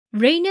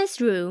Reina's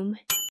room.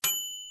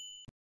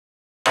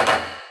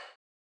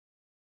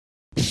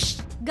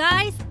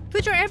 Guys,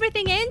 put your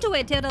everything into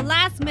it till the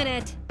last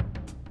minute.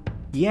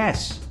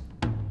 Yes.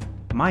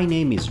 My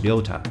name is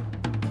Ryota.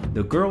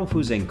 The girl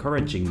who's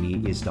encouraging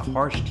me is the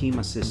harsh team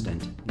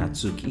assistant,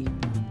 Natsuki.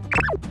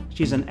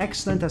 She's an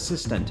excellent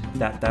assistant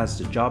that does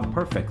the job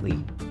perfectly.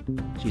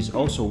 She's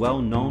also well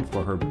known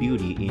for her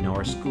beauty in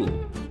our school.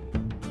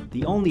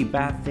 The only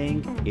bad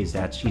thing is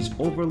that she's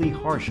overly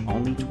harsh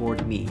only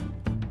toward me.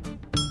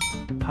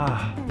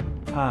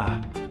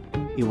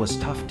 It was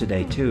tough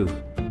today too.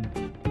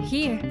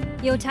 Here,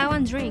 your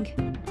Taiwan drink.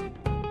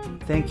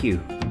 Thank you.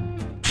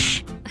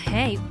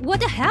 Hey, what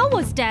the hell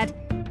was that?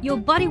 Your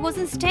body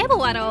wasn't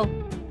stable at all.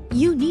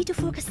 You need to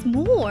focus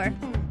more.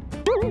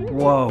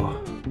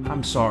 Whoa,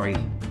 I'm sorry.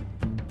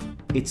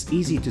 It's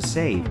easy to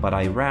say, but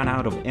I ran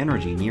out of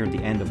energy near the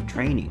end of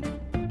training.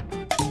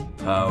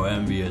 How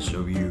envious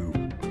of you.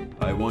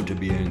 I want to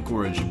be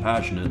encouraged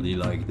passionately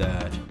like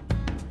that.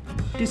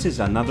 This is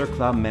another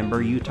club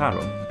member,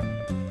 Yutaro.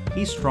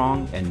 He's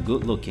strong and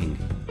good looking.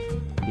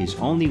 His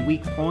only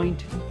weak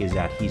point is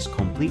that he's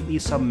completely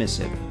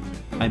submissive.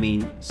 I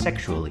mean,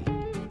 sexually.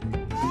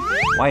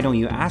 Why don't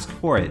you ask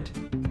for it?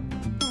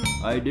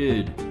 I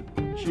did.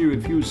 She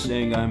refused,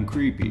 saying I'm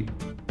creepy.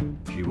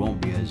 She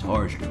won't be as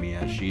harsh to me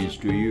as she is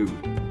to you.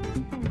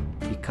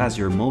 Because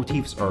your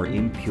motives are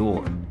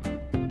impure.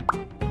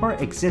 Her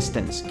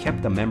existence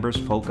kept the members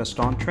focused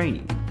on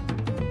training.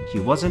 She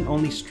wasn't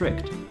only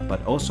strict,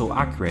 but also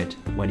accurate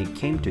when it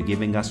came to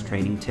giving us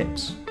training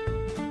tips.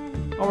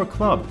 Our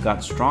club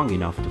got strong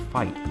enough to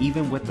fight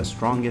even with the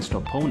strongest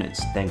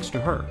opponents thanks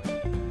to her.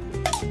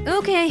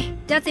 Okay,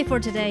 that's it for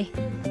today.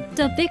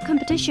 The big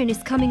competition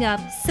is coming up,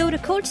 so the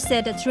coach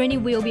said the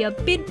training will be a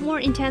bit more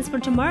intense for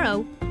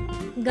tomorrow.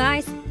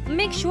 Guys,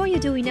 make sure you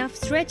do enough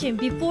stretching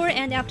before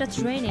and after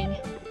training.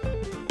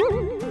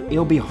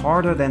 It'll be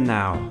harder than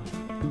now.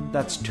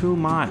 That's too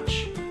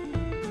much.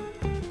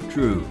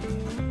 True,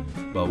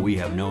 but we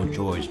have no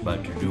choice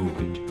but to do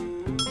it.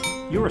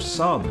 You're a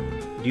sub.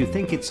 Do you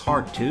think it's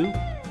hard too?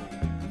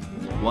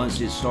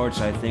 Once it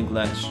starts, I think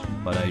less,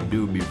 but I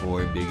do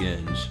before it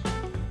begins.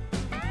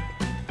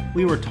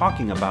 We were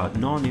talking about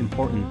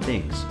non-important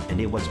things, and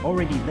it was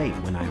already late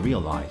when I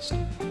realized.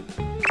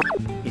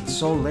 It's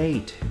so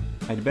late.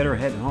 I'd better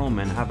head home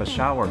and have a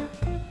shower.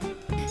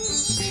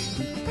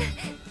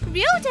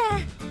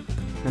 Ryota!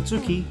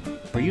 Natsuki,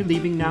 are you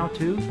leaving now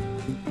too?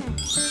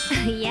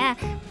 Yeah,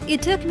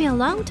 it took me a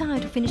long time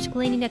to finish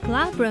cleaning the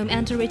club room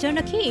and to return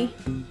the key.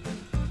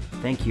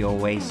 Thank you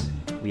always.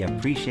 We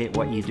appreciate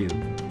what you do.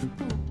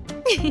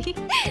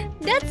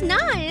 That's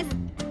nice!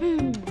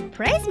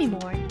 Praise me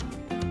more.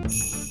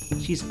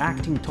 She's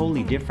acting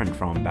totally different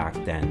from back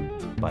then,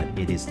 but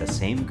it is the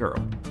same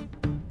girl.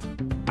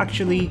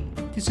 Actually,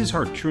 this is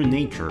her true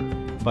nature,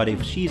 but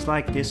if she's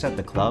like this at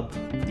the club,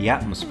 the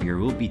atmosphere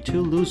will be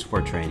too loose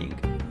for training.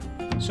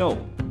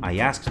 So, I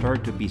asked her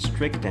to be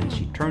strict and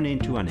she turned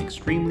into an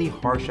extremely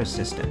harsh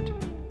assistant.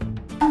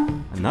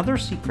 Another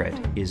secret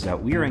is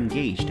that we're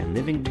engaged and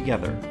living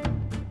together.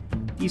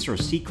 These are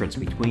secrets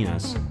between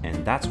us,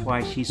 and that's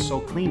why she's so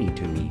clingy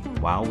to me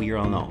while we are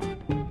alone.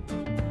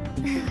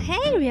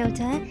 Hey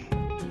Ryota,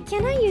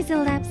 can I use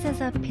your laps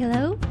as a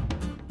pillow?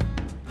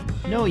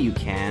 No, you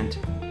can't.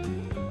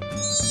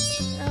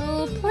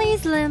 Oh,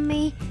 please let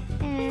me.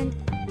 And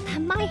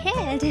my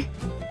head.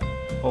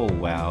 Oh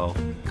well,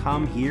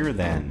 come here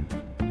then.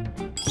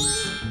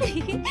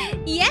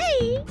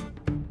 Yay!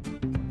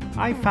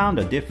 I found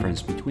a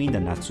difference between the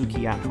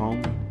Natsuki at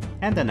home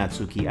and the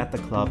Natsuki at the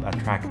club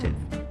attractive.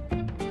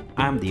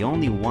 I'm the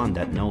only one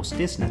that knows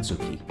this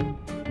Natsuki.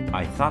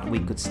 I thought we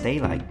could stay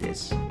like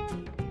this.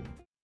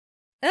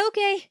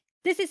 Okay,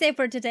 this is it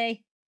for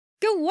today.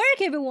 Good work,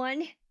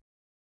 everyone!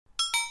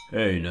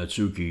 Hey,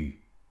 Natsuki.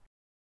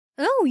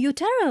 Oh,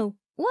 Yutaro,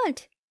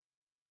 what?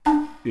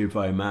 If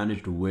I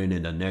manage to win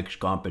in the next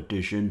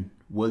competition,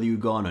 will you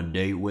go on a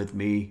date with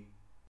me?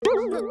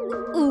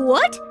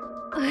 What?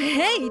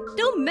 Hey,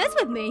 don't mess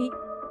with me!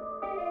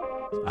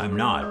 I'm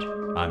not.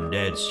 I'm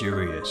dead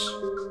serious.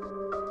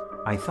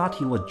 I thought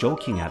he was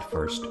joking at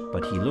first,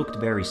 but he looked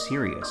very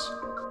serious.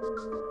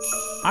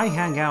 I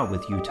hang out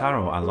with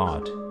Yutaro a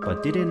lot,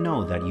 but didn't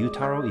know that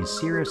Yutaro is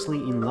seriously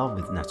in love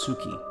with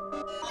Natsuki.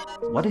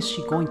 What is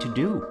she going to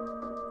do?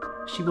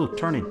 She will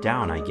turn it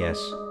down, I guess.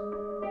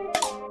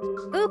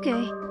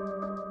 Okay,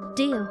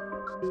 deal.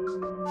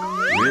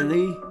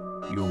 Really?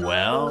 You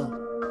well?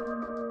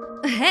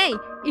 Hey,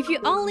 if you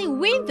only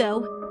win though,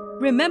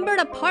 remember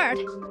the part.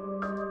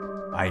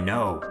 I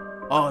know.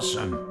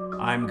 Awesome.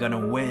 I'm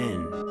gonna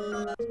win.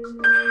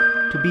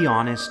 To be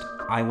honest,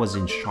 I was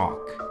in shock.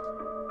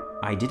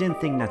 I didn't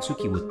think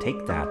Natsuki would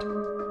take that.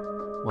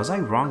 Was I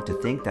wrong to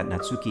think that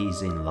Natsuki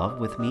is in love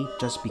with me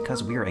just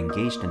because we are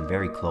engaged and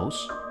very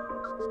close?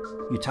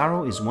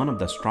 Yutaro is one of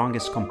the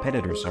strongest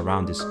competitors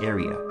around this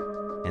area,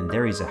 and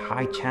there is a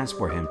high chance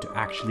for him to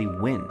actually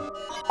win.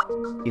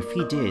 If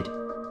he did,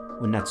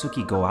 would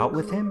Natsuki go out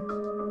with him?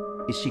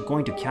 Is she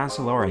going to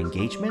cancel our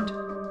engagement?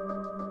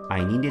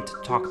 I needed to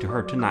talk to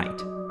her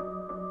tonight.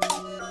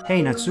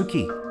 Hey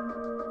Natsuki,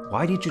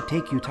 why did you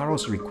take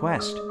Yutaro's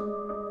request?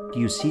 Do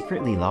you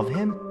secretly love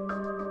him?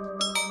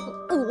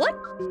 What?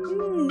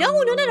 No,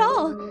 not at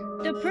all.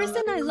 The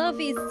person I love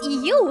is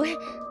you.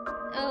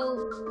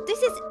 Oh,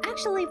 this is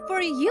actually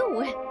for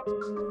you.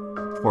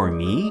 For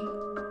me?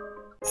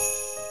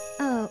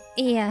 Oh,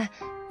 yeah.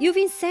 You've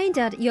been saying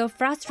that you're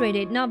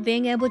frustrated not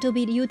being able to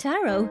beat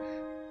Yutaro.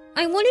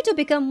 I wanted to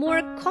become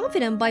more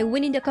confident by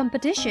winning the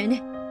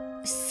competition.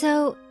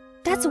 So,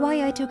 that's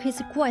why I took his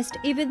request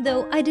even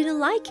though I didn't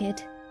like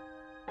it.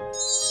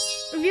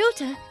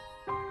 Ryota,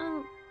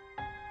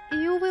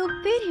 you will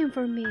beat him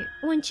for me,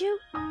 won't you?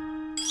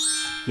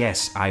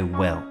 Yes, I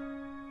will.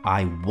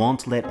 I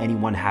won't let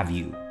anyone have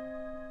you.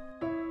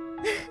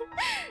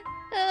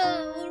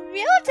 Oh,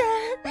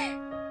 Ryota!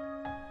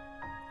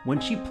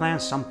 When she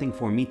plans something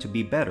for me to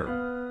be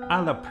better,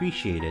 I'll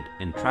appreciate it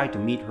and try to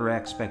meet her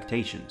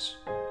expectations.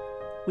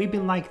 We've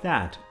been like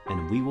that,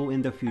 and we will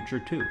in the future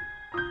too.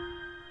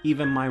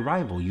 Even my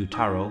rival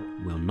Yutaro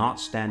will not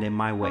stand in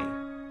my way.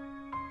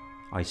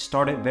 I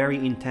started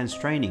very intense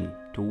training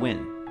to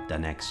win the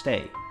next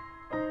day.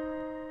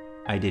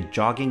 I did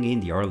jogging in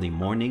the early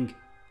morning,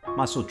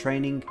 muscle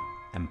training,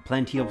 and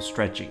plenty of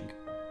stretching.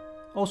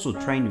 Also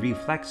trained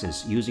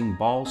reflexes using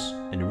balls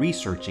and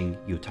researching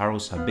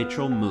Yutaro's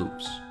habitual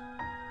moves.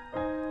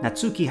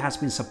 Natsuki has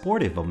been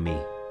supportive of me,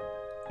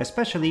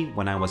 especially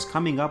when I was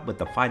coming up with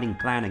the fighting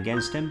plan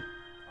against him.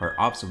 Her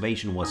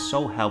observation was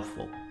so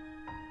helpful.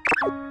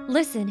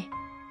 Listen,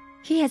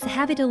 he has a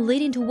habit of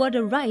leading toward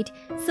the right,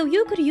 so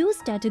you could use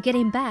that to get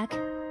him back.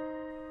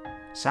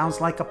 Sounds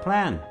like a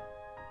plan.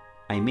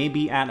 I may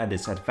be at a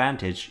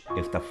disadvantage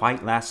if the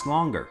fight lasts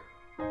longer.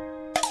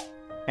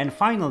 And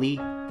finally,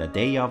 the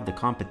day of the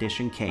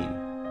competition came.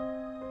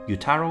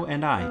 Yutaro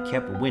and I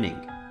kept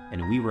winning,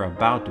 and we were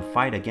about to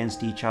fight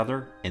against each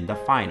other in the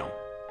final.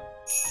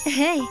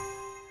 Hey,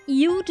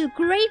 you do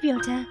great,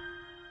 Ryota.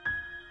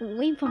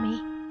 Win for me.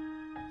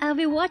 I'll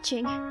be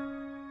watching.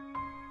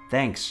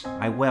 Thanks,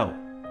 I will.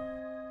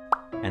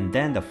 And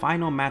then the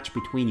final match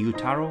between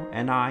Yutaro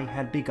and I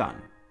had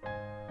begun.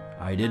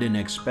 I didn't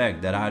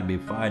expect that I'd be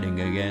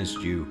fighting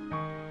against you.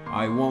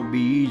 I won't be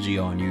easy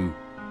on you.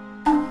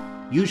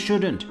 You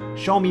shouldn't.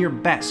 Show me your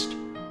best.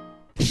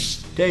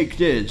 Take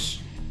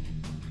this.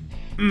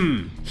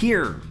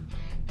 Here.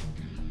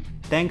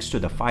 Thanks to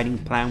the fighting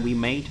plan we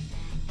made,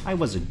 I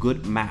was a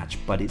good match,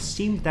 but it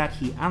seemed that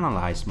he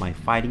analyzed my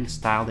fighting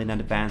style in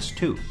advance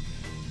too.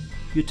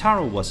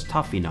 Yutaro was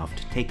tough enough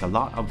to take a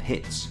lot of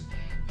hits.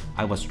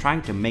 I was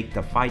trying to make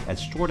the fight as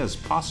short as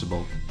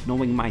possible,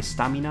 knowing my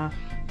stamina,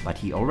 but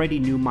he already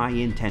knew my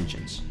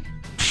intentions.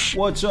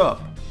 What's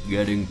up?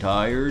 Getting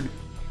tired?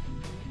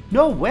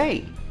 No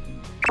way!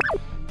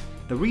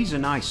 The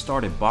reason I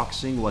started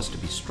boxing was to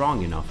be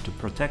strong enough to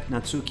protect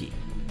Natsuki.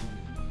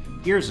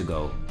 Years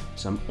ago,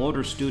 some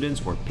older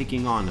students were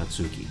picking on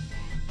Natsuki.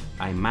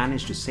 I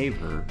managed to save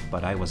her,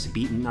 but I was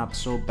beaten up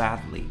so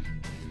badly.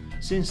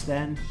 Since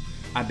then,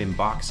 I've been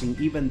boxing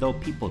even though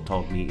people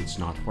told me it's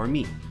not for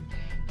me.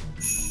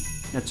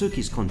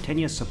 Natsuki's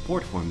continuous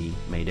support for me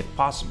made it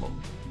possible.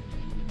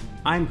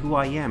 I'm who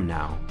I am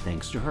now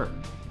thanks to her.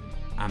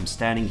 I'm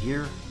standing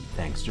here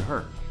thanks to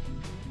her.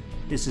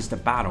 This is the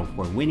battle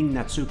for winning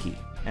Natsuki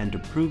and to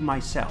prove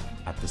myself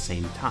at the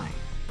same time.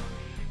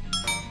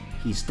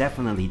 He's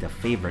definitely the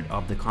favorite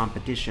of the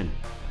competition.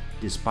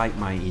 Despite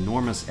my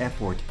enormous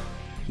effort,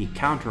 he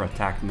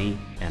counterattacked me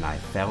and I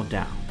fell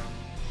down.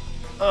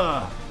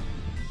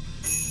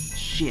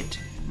 Shit,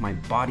 my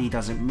body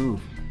doesn't move.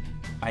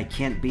 I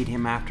can't beat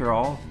him after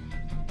all.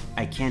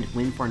 I can't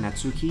win for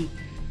Natsuki.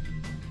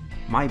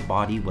 My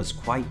body was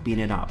quite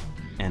beaten up,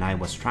 and I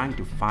was trying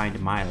to find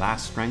my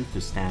last strength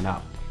to stand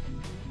up.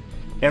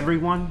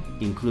 Everyone,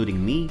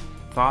 including me,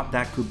 thought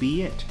that could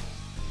be it,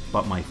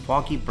 but my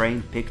foggy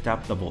brain picked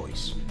up the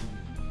voice.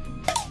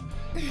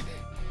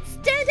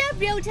 Stand up,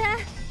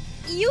 Ryota!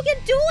 You can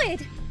do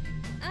it!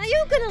 Are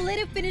you gonna let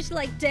it finish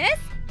like this?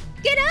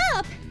 Get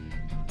up!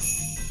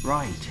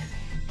 Right.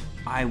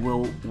 I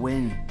will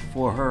win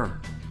for her.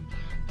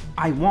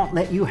 I won't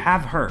let you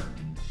have her.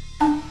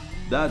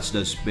 That's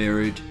the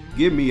spirit.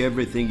 Give me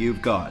everything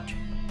you've got.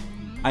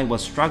 I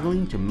was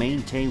struggling to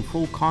maintain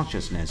full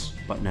consciousness,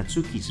 but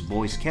Natsuki's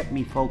voice kept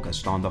me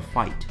focused on the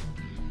fight.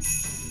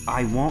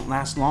 I won't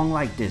last long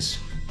like this.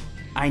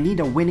 I need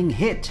a winning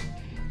hit.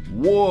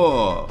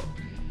 Whoa!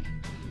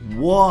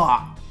 Whoa!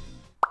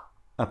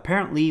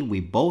 Apparently, we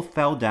both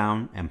fell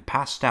down and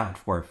passed out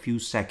for a few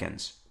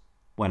seconds.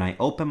 When I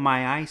opened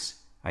my eyes,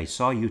 I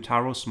saw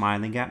Yutaro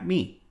smiling at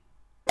me.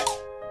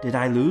 Did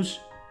I lose?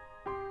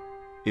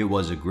 It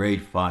was a great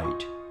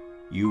fight.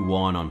 You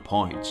won on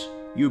points.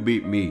 You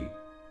beat me.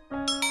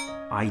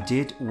 I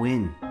did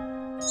win.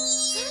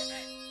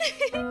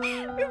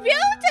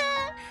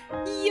 Ryota!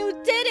 You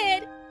did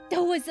it!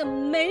 That was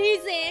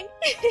amazing!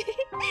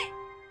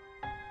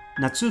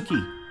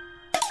 Natsuki!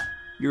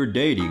 You're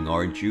dating,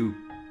 aren't you?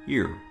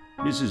 Here,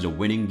 this is a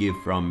winning gift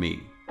from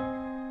me.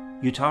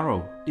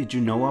 Yutaro, did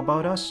you know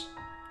about us?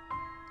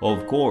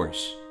 Of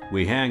course,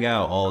 we hang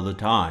out all the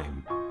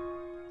time.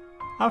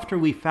 After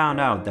we found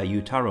out that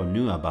Yutaro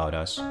knew about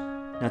us,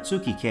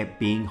 Natsuki kept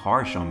being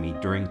harsh on me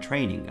during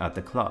training at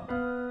the club.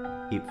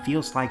 It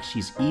feels like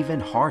she's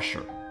even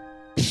harsher.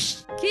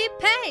 Keep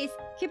pace!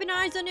 Keep an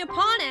eye on your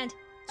opponent!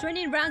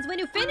 Training rounds when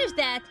you finish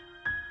that!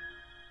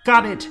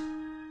 Got it!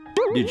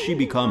 Did she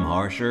become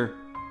harsher?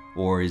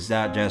 Or is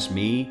that just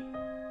me?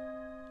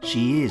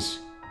 She is.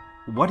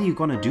 What are you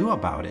gonna do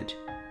about it?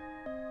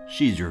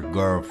 She's your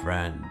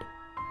girlfriend.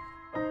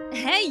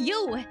 Hey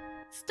you!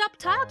 Stop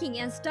talking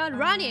and start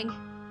running!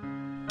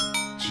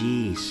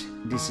 Jeez,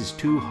 this is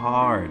too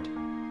hard.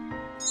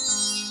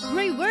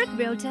 Great work,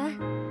 Ryota!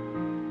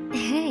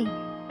 Hey,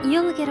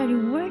 you'll get a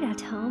reward at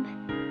home.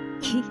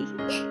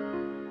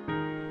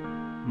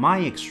 My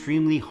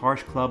extremely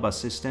harsh club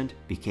assistant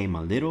became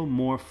a little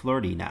more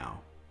flirty now.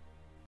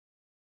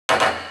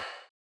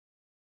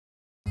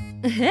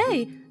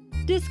 Hey,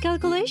 this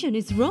calculation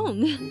is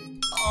wrong.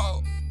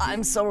 Oh,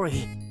 I'm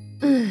sorry.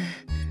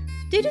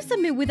 Did you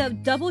submit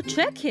without double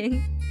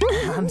checking?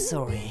 I'm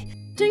sorry.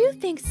 Do you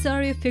think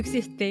sorry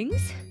fixes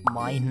things?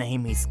 My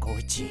name is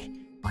Koichi.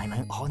 I'm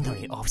an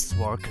ordinary office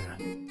worker.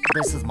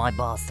 This is my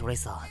boss,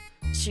 Lisa.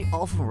 She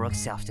often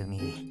works after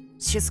me.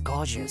 She's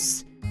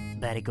gorgeous,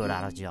 very good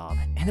at her job,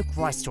 and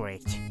quite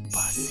strict.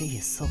 But she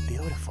is so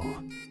beautiful.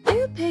 Are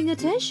you paying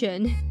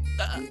attention?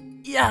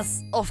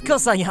 Yes, of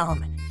course I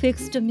am.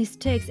 Fix the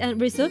mistakes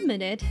and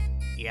resubmit it.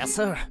 Yes,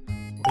 sir.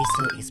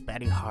 Lisa is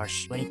very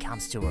harsh when it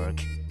comes to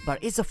work, but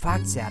it's a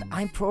fact that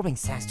I'm proving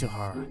thanks to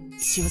her.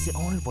 She was the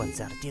only one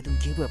that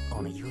didn't give up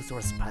on a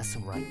useless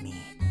person like me.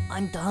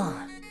 I'm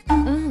done.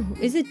 Oh,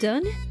 is it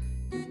done?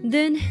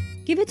 Then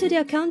give it to the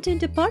accounting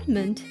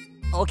department.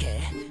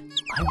 Okay.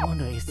 I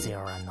wonder if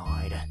they're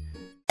annoyed.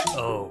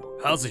 Oh,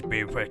 how's it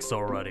been fixed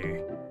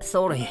already?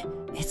 Sorry,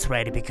 it's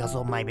ready because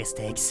of my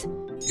mistakes.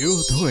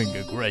 You're doing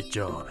a great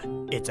job.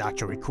 It's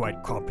actually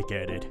quite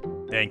complicated.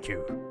 Thank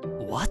you.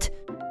 What?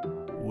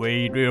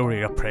 We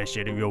really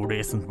appreciate your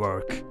recent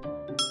work.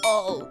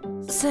 Oh,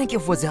 thank you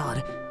for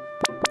that.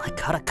 I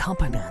got a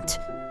compliment.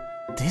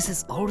 This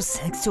is all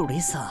thanks to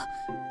Lisa.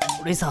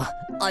 Lisa,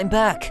 I'm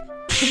back.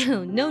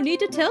 Oh, no need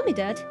to tell me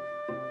that.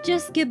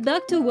 Just get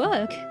back to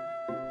work.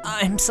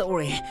 I'm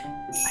sorry.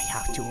 I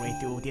have to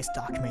redo this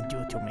document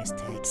due to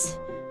mistakes.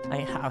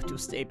 I have to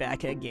stay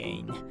back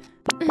again.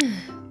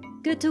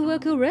 Get to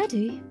work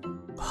already.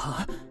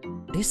 Huh?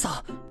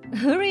 Lisa,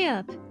 Hurry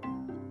up.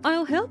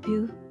 I'll help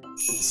you.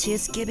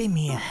 she's giving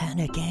me a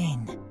hand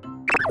again.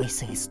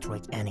 Lisa is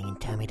strict and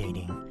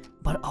intimidating,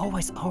 but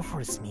always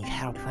offers me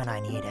help when I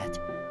need it.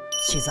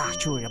 She's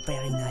actually a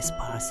very nice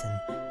person.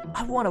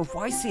 I wonder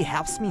why she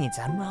helps me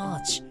that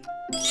much.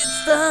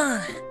 It's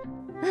done!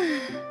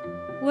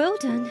 Well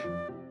done.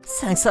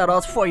 Thanks a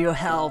lot for your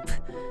help.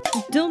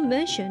 Don't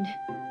mention.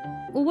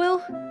 Well,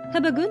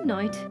 have a good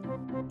night.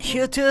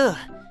 You too.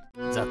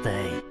 That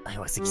day, I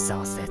was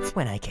exhausted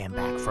when I came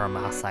back from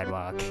outside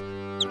work.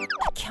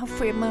 I can't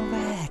feel my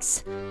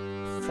legs.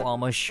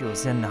 Formal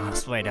shoes are not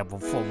suitable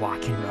for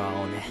walking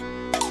around.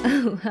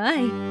 Oh,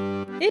 hi.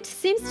 It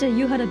seems that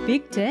you had a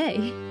big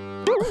day.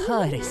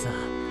 Hi, Lisa.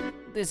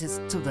 This is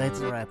today's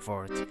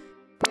report.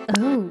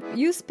 Oh,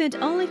 you spent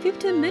only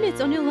 15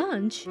 minutes on your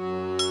lunch.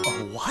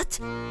 Oh, what?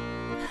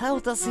 How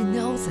does he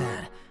know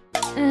that?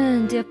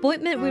 And the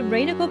appointment with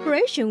Reina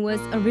Corporation was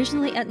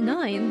originally at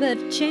 9,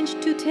 but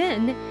changed to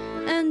 10.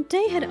 And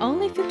they had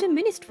only 15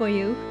 minutes for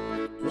you.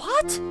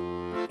 What?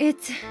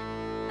 It's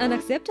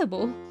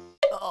unacceptable.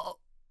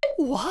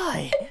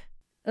 Why?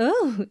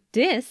 Oh,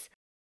 this.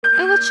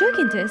 I was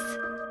checking this.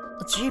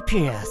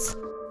 GPS.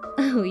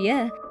 Oh,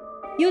 yeah.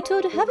 You're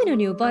told to have it on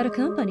you by the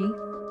company.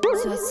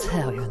 That's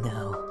how you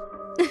know.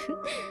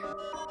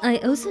 I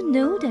also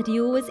know that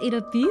you always eat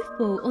a beef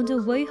bowl on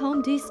the way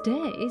home these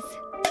days.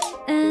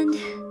 And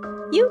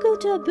you go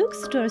to a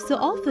bookstore so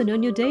often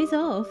on your days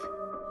off.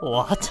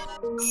 What?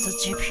 The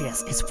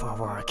GPS is for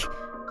work.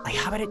 I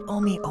have it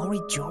on me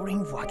only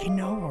during working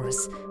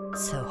hours.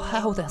 So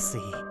how does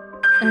he?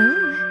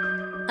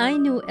 Oh, I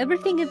know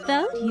everything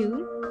about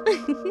you.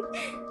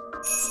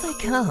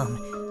 Stay calm.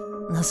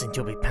 Nothing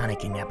to be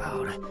panicking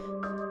about.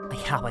 I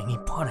have an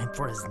important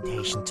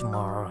presentation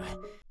tomorrow.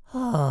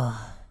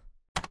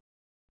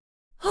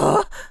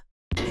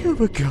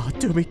 You've got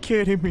to be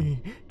kidding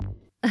me.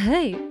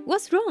 Hey,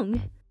 what's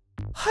wrong?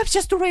 I've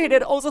just read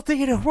it all the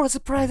data for the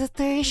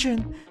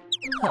presentation.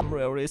 I'm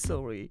really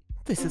sorry.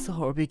 This is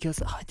all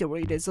because I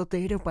deleted the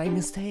data by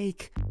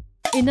mistake.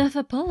 Enough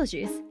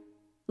apologies.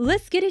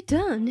 Let's get it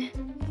done.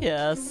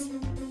 Yes.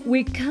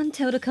 We can't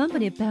tell the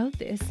company about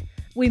this.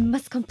 We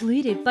must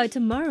complete it by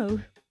tomorrow.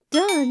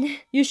 Done.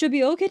 You should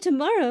be okay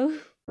tomorrow.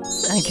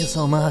 Thank you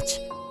so much.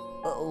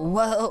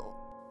 Well,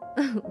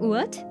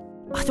 What?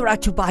 I'd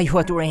like to buy you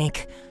a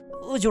drink.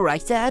 Would you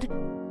like that?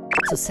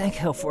 To thank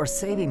her for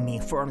saving me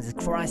from the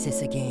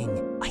crisis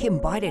again, I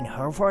invited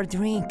her for a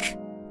drink.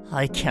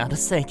 I can't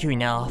thank you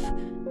enough.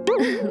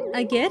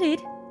 I get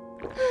it.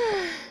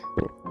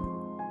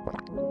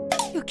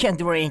 You can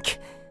drink.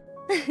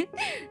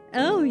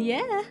 Oh,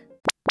 yeah.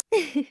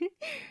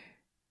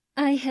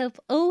 I help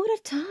all the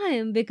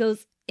time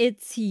because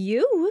it's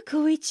you,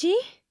 Koichi.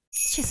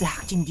 She's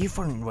acting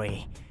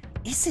differently.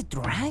 Is it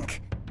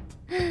drunk?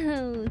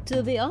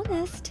 To be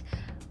honest,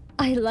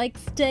 I like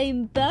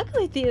staying back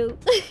with you.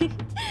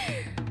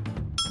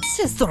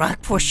 She's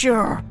drunk for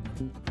sure.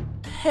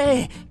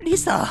 Hey,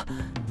 Lisa.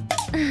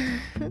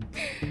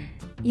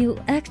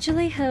 You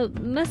actually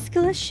have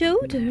muscular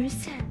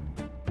shoulders.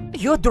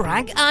 You're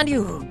drunk, aren't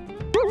you?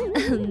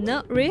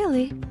 Not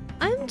really.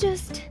 I'm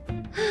just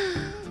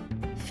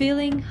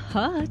feeling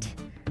hot.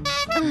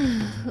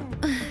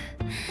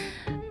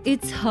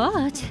 It's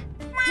hot.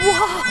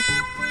 Wow!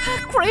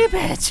 Grab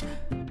it!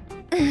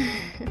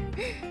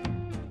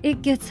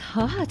 It gets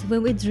hot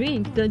when we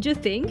drink, don't you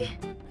think?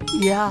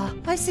 Yeah,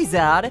 I see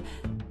that.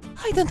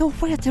 I don't know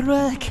where to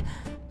look.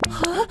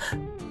 Huh?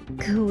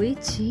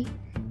 Koichi,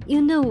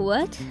 you know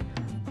what?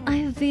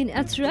 I've been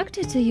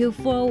attracted to you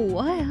for a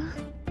while.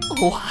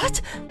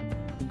 What?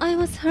 I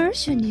was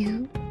harsh on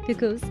you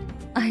because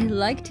I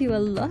liked you a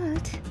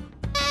lot.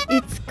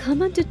 It's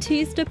common to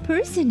tease the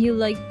person you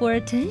like for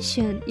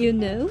attention, you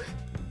know?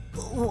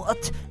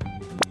 What?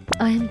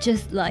 I'm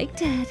just like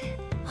that.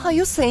 Are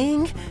you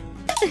saying?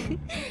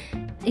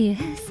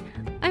 Yes,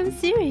 I'm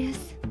serious.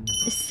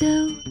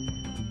 So,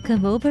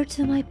 come over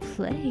to my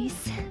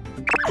place.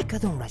 I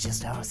couldn't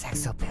register her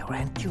sex appeal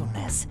and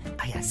cuteness.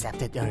 I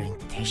accepted her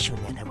invitation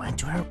and I went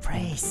to her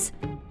place.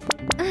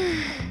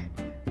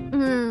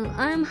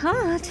 I'm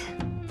hot.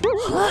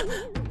 Huh?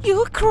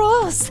 You're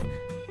cross!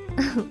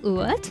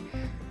 What?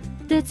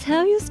 That's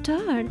how you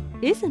start,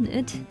 isn't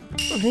it?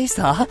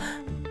 Lisa?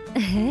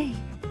 Hey,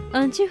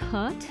 aren't you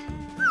hot?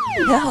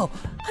 No,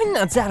 I'm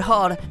not that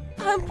hot.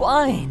 I'm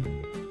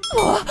fine.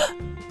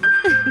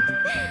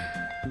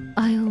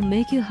 I'll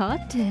make you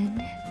hot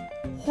then.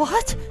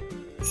 What?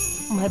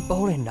 My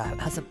boring life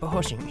as a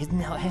virgin is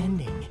now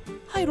ending.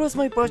 I lost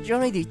my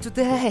virginity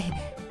today.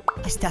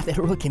 I started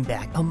looking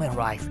back on my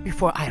life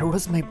before I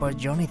lost my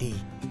virginity.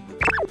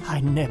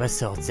 I never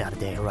thought that a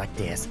day like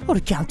this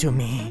would come to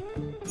me.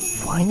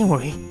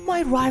 Finally,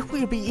 my life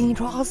will be in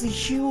rosy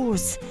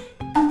hues.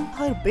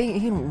 I'll be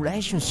in a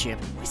relationship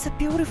with a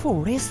beautiful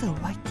Lisa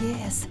like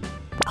this.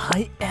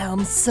 I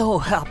am so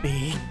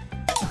happy.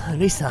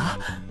 Lisa?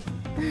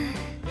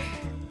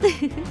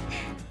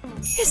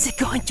 Is he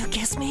going to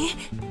kiss me?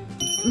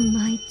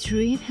 My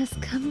dream has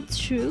come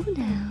true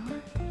now.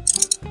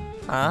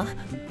 Huh?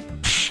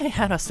 I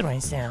had a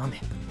strange sound.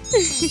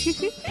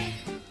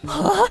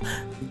 Huh?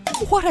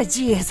 What a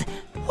jeez!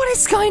 What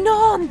is going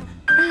on?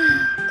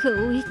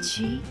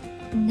 Koichi,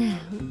 now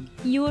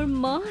you're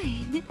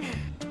mine.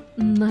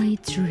 My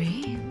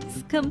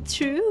dreams come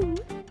true.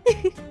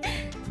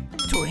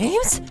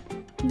 Dreams?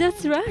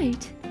 That's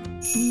right.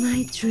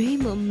 My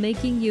dream of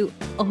making you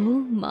all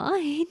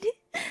mine.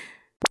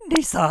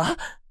 Lisa?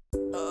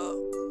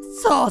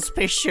 Those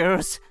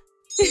pictures.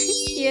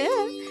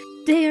 Yeah,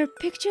 they are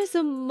pictures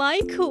of my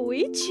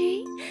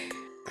Koichi.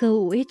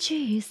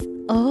 Koichi is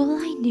all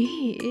I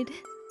need.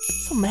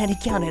 So many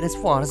candidates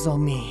photos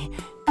on me.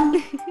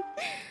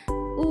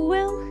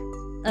 Well,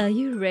 are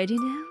you ready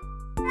now?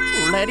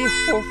 Ready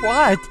for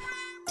what?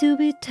 To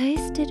be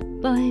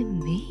tasted by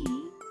me.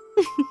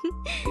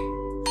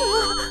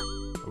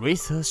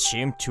 Lisa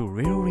seemed to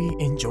really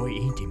enjoy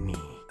eating me.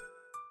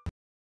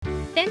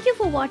 Thank you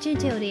for watching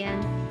till the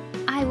end.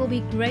 I will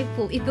be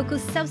grateful if you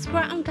could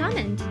subscribe and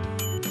comment.